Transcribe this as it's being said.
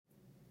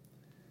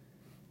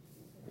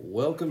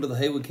Welcome to the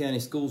Haywood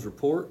County Schools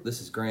Report. This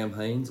is Graham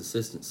Haynes,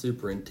 Assistant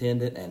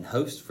Superintendent and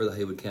host for the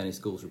Haywood County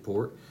Schools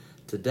Report.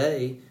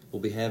 Today,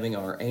 we'll be having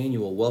our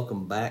annual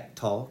Welcome Back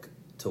talk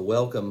to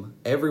welcome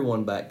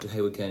everyone back to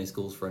Haywood County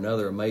Schools for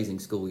another amazing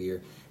school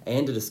year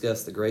and to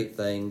discuss the great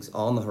things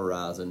on the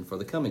horizon for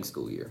the coming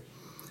school year.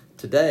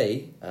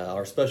 Today,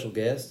 our special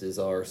guest is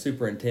our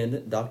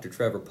Superintendent, Dr.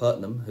 Trevor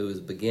Putnam, who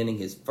is beginning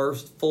his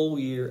first full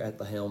year at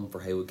the helm for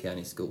Haywood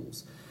County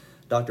Schools.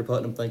 Dr.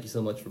 Putnam, thank you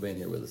so much for being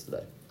here with us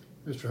today.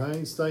 Mr.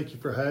 Haynes, thank you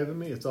for having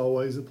me. It's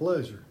always a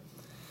pleasure.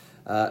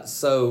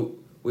 So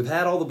we've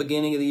had all the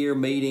beginning of the year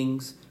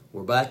meetings.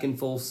 We're back in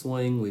full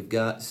swing. We've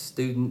got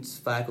students,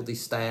 faculty,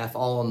 staff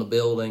all in the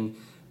building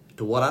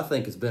to what I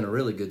think has been a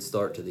really good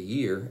start to the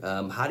year.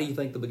 How do you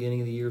think the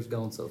beginning of the year has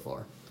gone so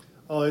far?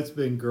 Oh, it's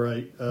been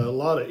great. A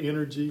lot of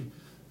energy.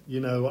 You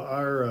know,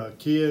 our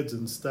kids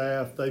and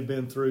staff, they've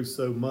been through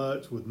so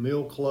much with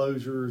mill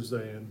closures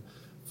and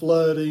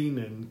flooding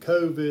and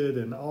COVID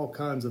and all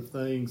kinds of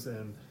things.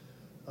 And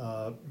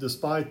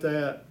despite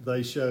that,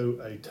 they show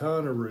a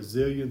ton of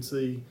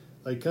resiliency.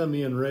 They come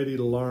in ready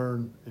to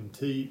learn and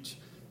teach,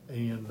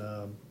 and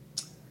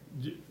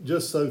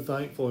just so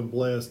thankful and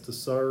blessed to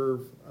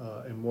serve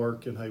and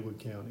work in Haywood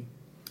County.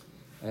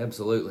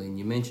 Absolutely. And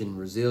you mentioned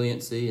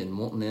resiliency and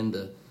wanting them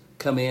to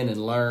come in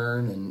and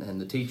learn,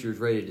 and the teachers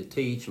ready to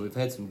teach. And we've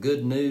had some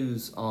good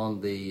news on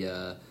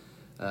the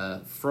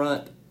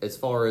front as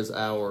far as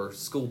our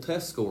school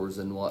test scores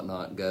and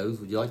whatnot goes.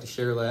 Would you like to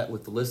share that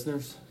with the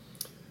listeners?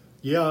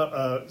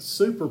 Yeah,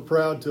 super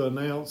proud to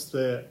announce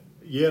that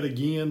yet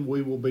again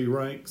we will be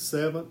ranked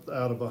 7th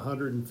out of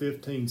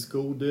 115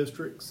 school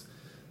districts.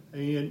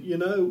 And, you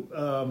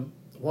know,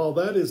 while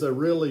that is a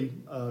really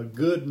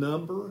good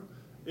number,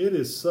 it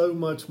is so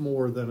much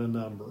more than a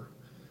number.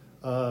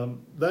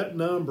 That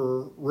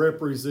number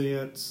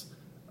represents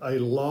a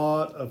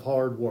lot of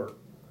hard work,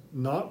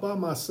 not by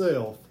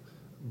myself,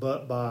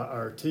 but by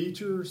our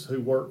teachers who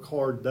work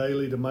hard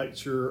daily to make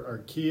sure our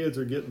kids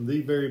are getting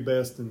the very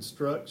best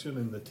instruction,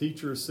 and the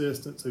teacher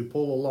assistants who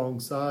pull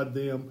alongside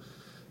them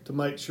to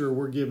make sure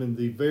we're giving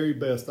the very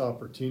best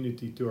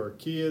opportunity to our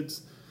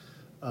kids,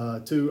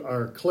 to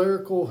our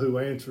clerical who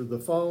answer the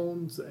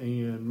phones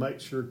and make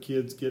sure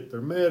kids get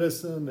their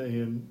medicine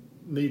and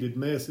needed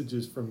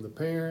messages from the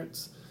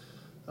parents,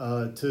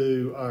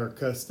 to our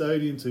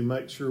custodians who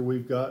make sure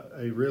we've got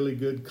a really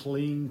good,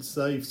 clean,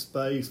 safe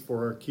space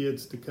for our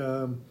kids to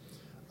come,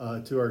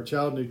 to our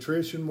child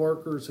nutrition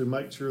workers who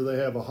make sure they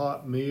have a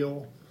hot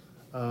meal,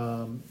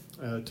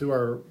 to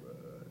our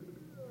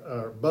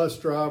bus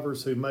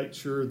drivers who make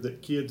sure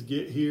that kids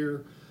get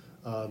here.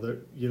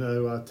 You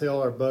know, I tell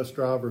our bus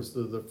drivers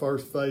they're the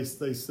first face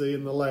they see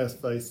and the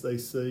last face they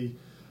see,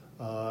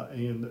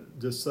 and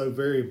just so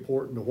very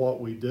important to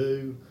what we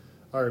do.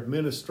 Our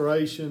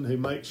administration who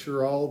makes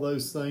sure all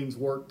those things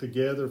work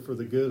together for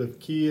the good of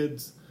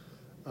kids,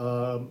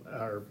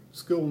 our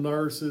school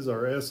nurses,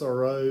 our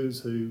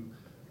SROs who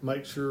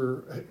make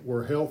sure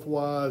we're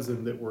health-wise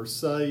and that we're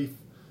safe.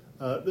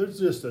 There's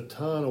just a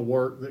ton of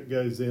work that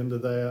goes into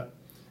that,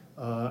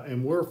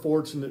 and we're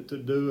fortunate to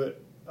do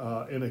it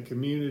in a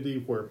community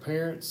where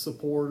parents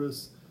support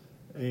us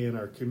and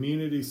our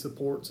community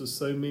supports us.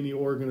 So many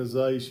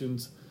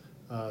organizations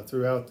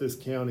throughout this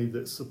county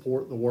that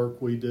support the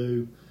work we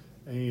do.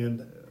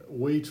 And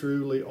we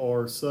truly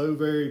are so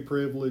very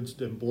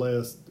privileged and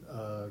blessed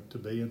to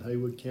be in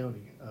Haywood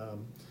County.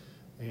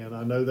 And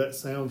I know that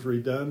sounds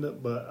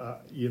redundant,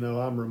 but you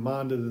know, I'm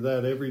reminded of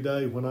that every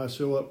day when I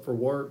show up for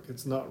work.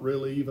 It's not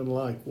really even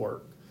like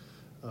work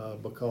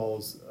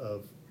because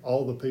of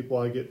all the people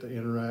I get to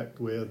interact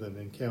with and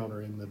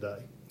encounter in the day.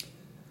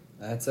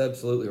 That's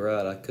absolutely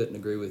right. I couldn't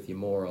agree with you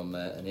more on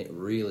that. And it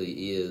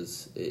really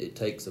is, it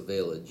takes a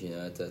village. You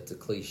know, that's a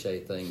cliche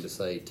thing to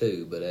say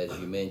too, but as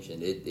you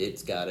mentioned,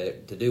 it's got to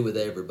do with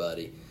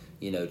everybody,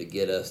 you know, to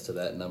get us to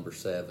that number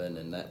 7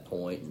 and that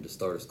point and to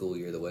start a school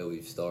year the way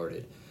we've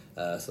started.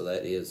 So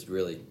that is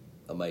really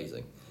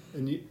amazing.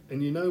 And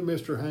you know,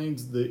 Mr.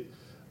 Haynes,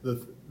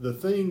 the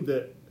thing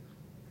that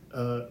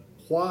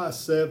why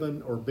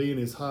 7 or being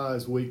as high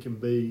as we can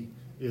be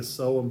is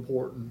so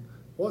important.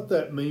 What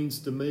that means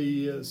to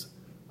me is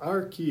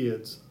our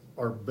kids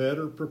are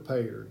better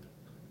prepared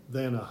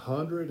than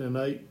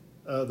 108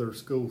 other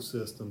school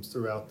systems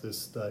throughout this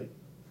state.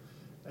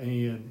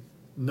 And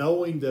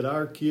knowing that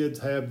our kids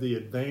have the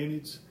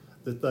advantage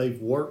that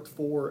they've worked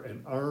for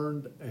and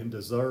earned and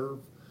deserve,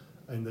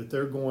 and that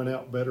they're going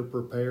out better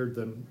prepared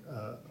than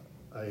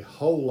a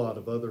whole lot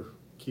of other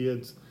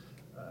kids,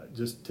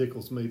 just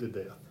tickles me to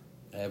death.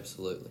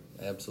 Absolutely,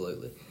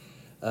 absolutely.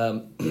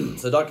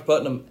 So Dr.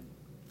 Putnam,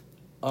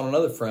 on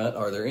another front,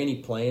 are there any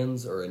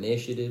plans or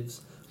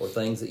initiatives or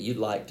things that you'd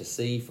like to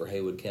see for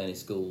Haywood County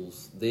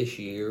Schools this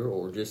year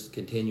or just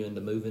continuing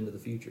to move into the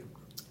future?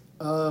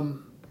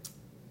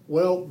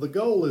 Well, the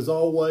goal is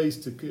always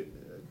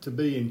to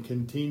be in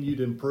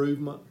continued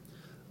improvement.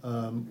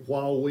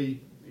 While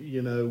we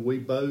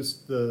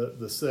boast the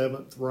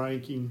 7th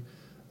ranking,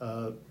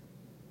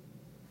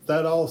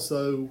 that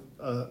also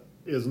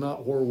is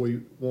not where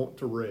we want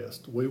to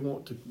rest. We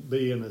want to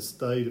be in a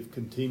state of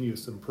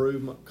continuous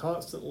improvement,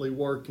 constantly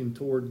working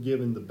toward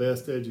giving the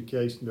best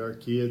education to our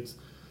kids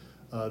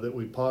that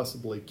we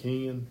possibly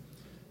can.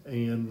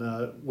 And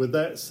with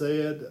that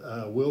said,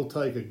 we'll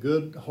take a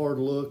good hard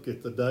look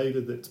at the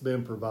data that's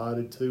been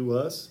provided to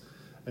us,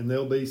 and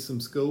there'll be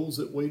some schools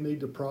that we need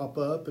to prop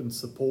up and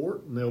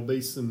support, and there'll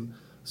be some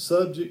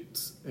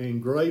subjects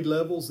and grade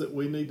levels that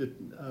we need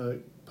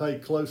to pay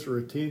closer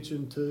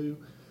attention to,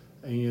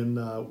 and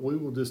we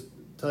will just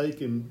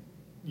take and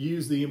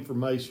use the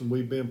information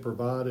we've been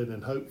provided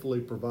and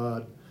hopefully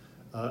provide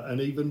an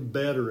even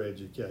better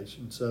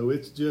education. So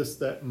it's just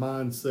that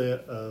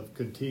mindset of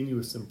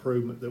continuous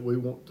improvement that we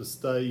want to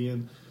stay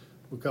in,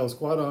 because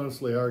quite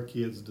honestly, our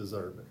kids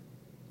deserve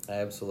it.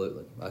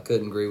 Absolutely. I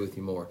couldn't agree with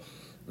you more.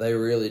 They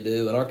really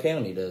do, and our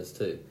county does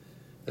too.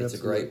 It's Absolutely.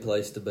 A great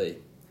place to be.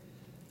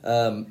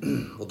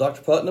 Well,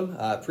 Dr. Putnam,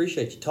 I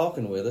appreciate you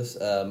talking with us.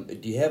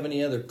 Do you have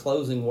any other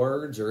closing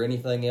words or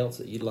anything else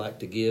that you'd like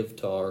to give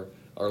to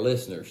our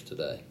listeners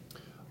today?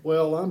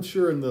 Well, I'm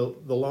sure in the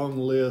long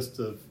list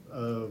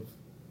of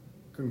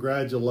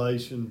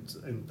congratulations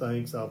and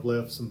thanks, I've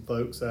left some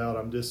folks out.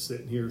 I'm just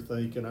sitting here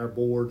thinking our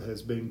board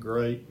has been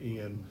great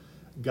in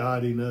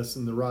guiding us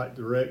in the right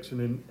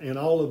direction, and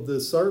all of the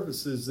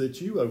services that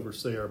you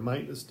oversee, our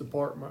maintenance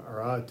department,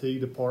 our IT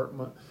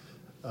department,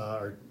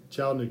 our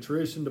child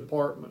nutrition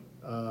department,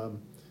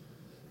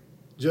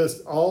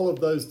 just all of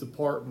those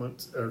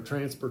departments, our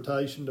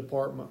transportation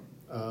department,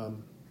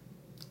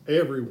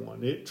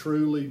 everyone. It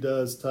truly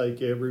does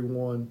take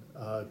everyone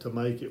to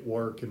make it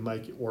work and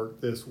make it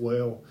work this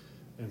well.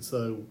 And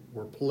so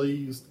we're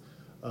pleased.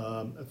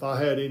 If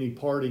I had any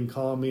parting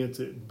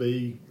comments, it'd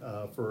be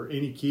for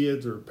any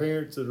kids or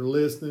parents that are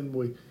listening,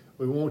 we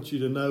want you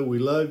to know we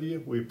love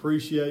you, we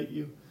appreciate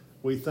you,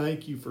 we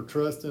thank you for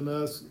trusting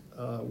us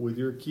with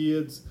your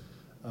kids.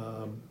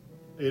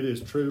 It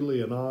is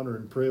truly an honor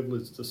and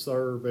privilege to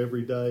serve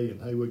every day in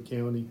Haywood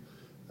County.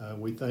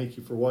 We thank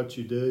you for what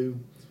you do,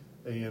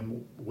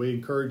 and we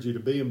encourage you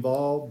to be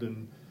involved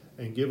and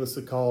give us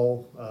a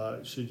call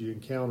should you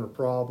encounter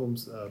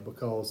problems,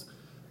 because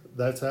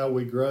that's how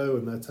we grow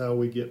and that's how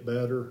we get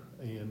better,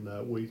 and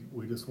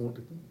we just want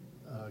to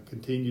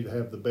continue to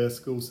have the best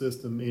school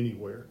system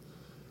anywhere.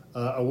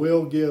 I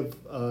will give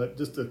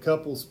just a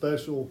couple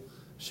special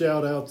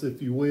shout outs,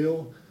 if you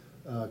will.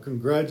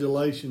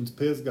 Congratulations,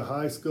 Pisgah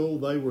High School.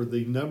 They were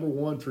the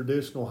 #1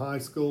 traditional high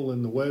school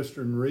in the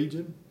Western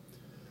region.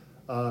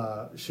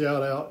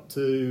 Shout out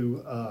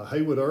to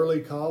Haywood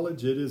Early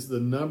College. It is the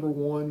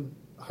 #1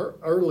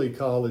 early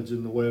college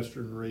in the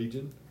Western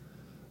region.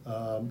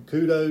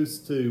 Kudos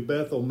to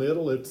Bethel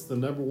Middle. It's the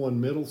 #1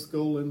 middle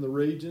school in the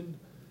region.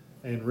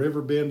 And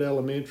Riverbend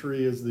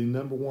Elementary is the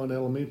 #1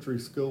 elementary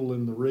school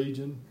in the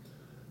region.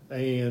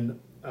 And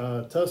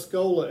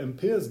Tuscola and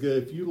Pisgah,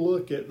 if you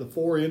look at the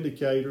 4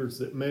 indicators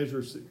that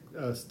measure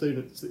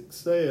student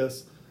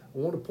success, I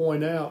want to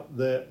point out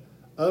that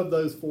of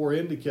those 4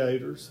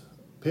 indicators,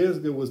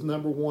 Pisgah was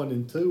 #1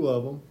 in 2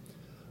 of them,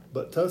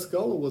 but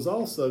Tuscola was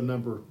also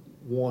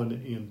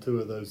 #1 in 2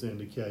 of those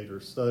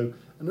indicators. So,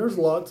 and there's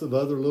lots of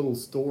other little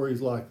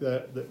stories like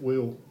that that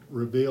we'll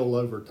reveal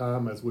over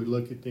time as we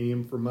look at the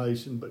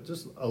information, but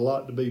just a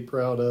lot to be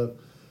proud of.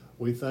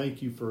 We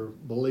thank you for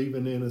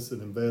believing in us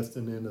and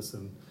investing in us,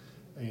 and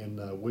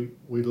we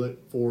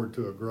look forward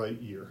to a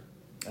great year.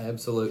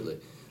 Absolutely.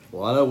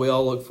 Well, I know we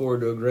all look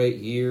forward to a great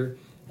year,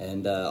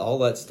 and all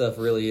that stuff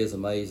really is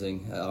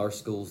amazing. Our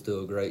schools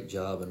do a great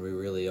job, and we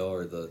really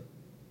are the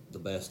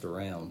best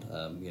around,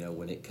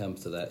 when it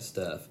comes to that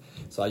stuff.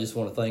 So I just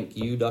want to thank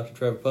you, Dr.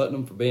 Trevor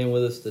Putnam, for being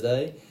with us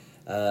today,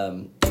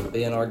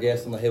 being our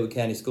guest on the Haywood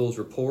County Schools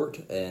Report,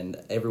 and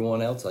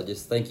everyone else, I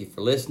just thank you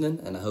for listening,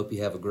 and I hope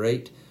you have a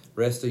great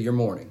rest of your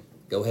morning.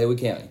 Go Haywood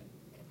County.